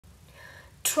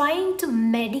trying to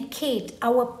medicate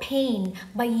our pain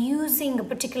by using a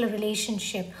particular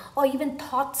relationship or even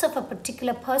thoughts of a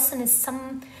particular person is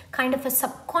some kind of a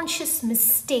subconscious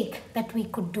mistake that we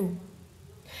could do.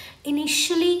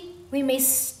 Initially, we may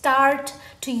start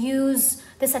to use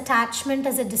this attachment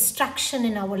as a distraction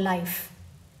in our life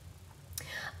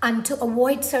and to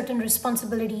avoid certain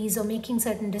responsibilities or making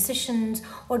certain decisions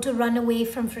or to run away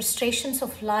from frustrations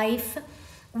of life.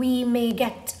 We may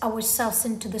get ourselves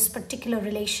into this particular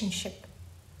relationship.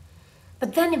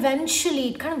 But then eventually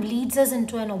it kind of leads us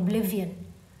into an oblivion.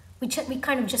 We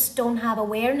kind of just don't have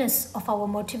awareness of our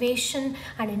motivation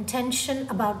and intention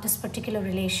about this particular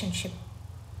relationship.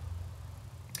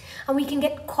 And we can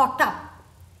get caught up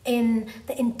in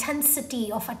the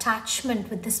intensity of attachment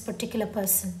with this particular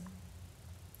person.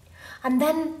 And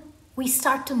then we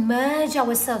start to merge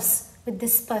ourselves with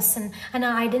this person, and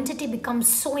our identity becomes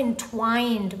so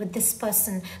entwined with this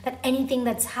person that anything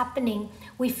that's happening,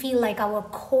 we feel like our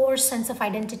core sense of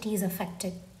identity is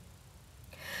affected.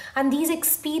 And these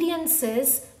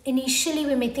experiences, initially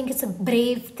we may think it's a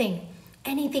brave thing.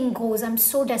 Anything goes. I'm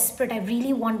so desperate. I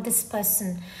really want this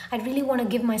person. I really want to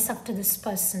give myself to this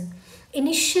person.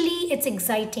 Initially it's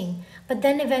exciting, but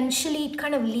then eventually it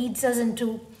kind of leads us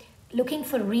into looking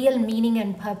for real meaning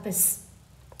and purpose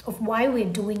of why we're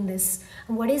doing this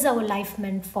and what is our life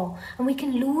meant for. And we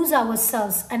can lose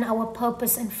ourselves and our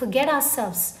purpose and forget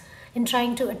ourselves in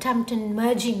trying to attempt in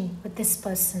merging with this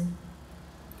person.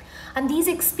 And these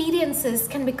experiences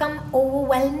can become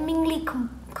overwhelmingly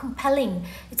compelling.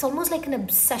 It's almost like an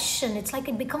obsession. It's like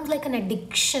it becomes like an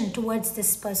addiction towards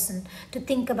this person, to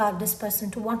think about this person,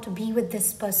 to want to be with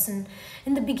this person.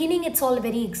 In the beginning, it's all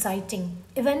very exciting.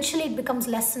 Eventually, it becomes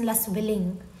less and less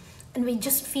willing. And we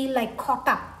just feel like caught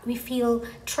up. We feel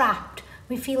trapped.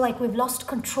 We feel like we've lost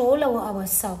control over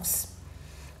ourselves.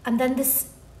 And then this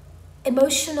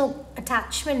emotional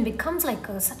attachment becomes like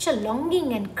such a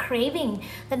longing and craving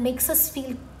that makes us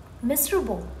feel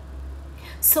miserable.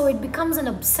 So it becomes an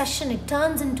obsession. It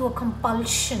turns into a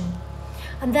compulsion.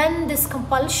 And then this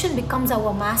compulsion becomes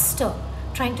our master,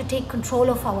 trying to take control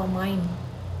of our mind.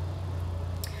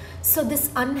 So this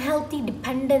unhealthy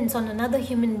dependence on another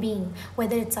human being,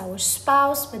 whether it's our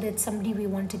spouse, whether it's somebody we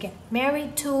want to get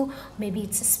married to, maybe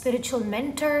it's a spiritual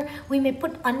mentor, we may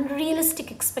put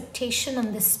unrealistic expectation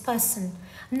on this person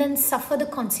and then suffer the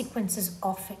consequences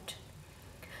of it.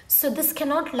 So this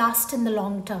cannot last in the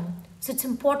long term. So it's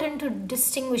important to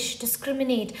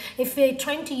discriminate. If we're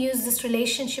trying to use this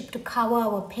relationship to cover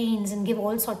our pains and give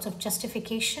all sorts of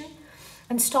justification,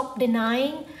 and stop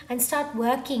denying and start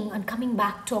working on coming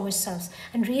back to ourselves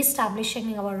and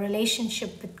reestablishing our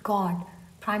relationship with God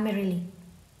primarily.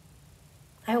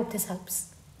 I hope this helps.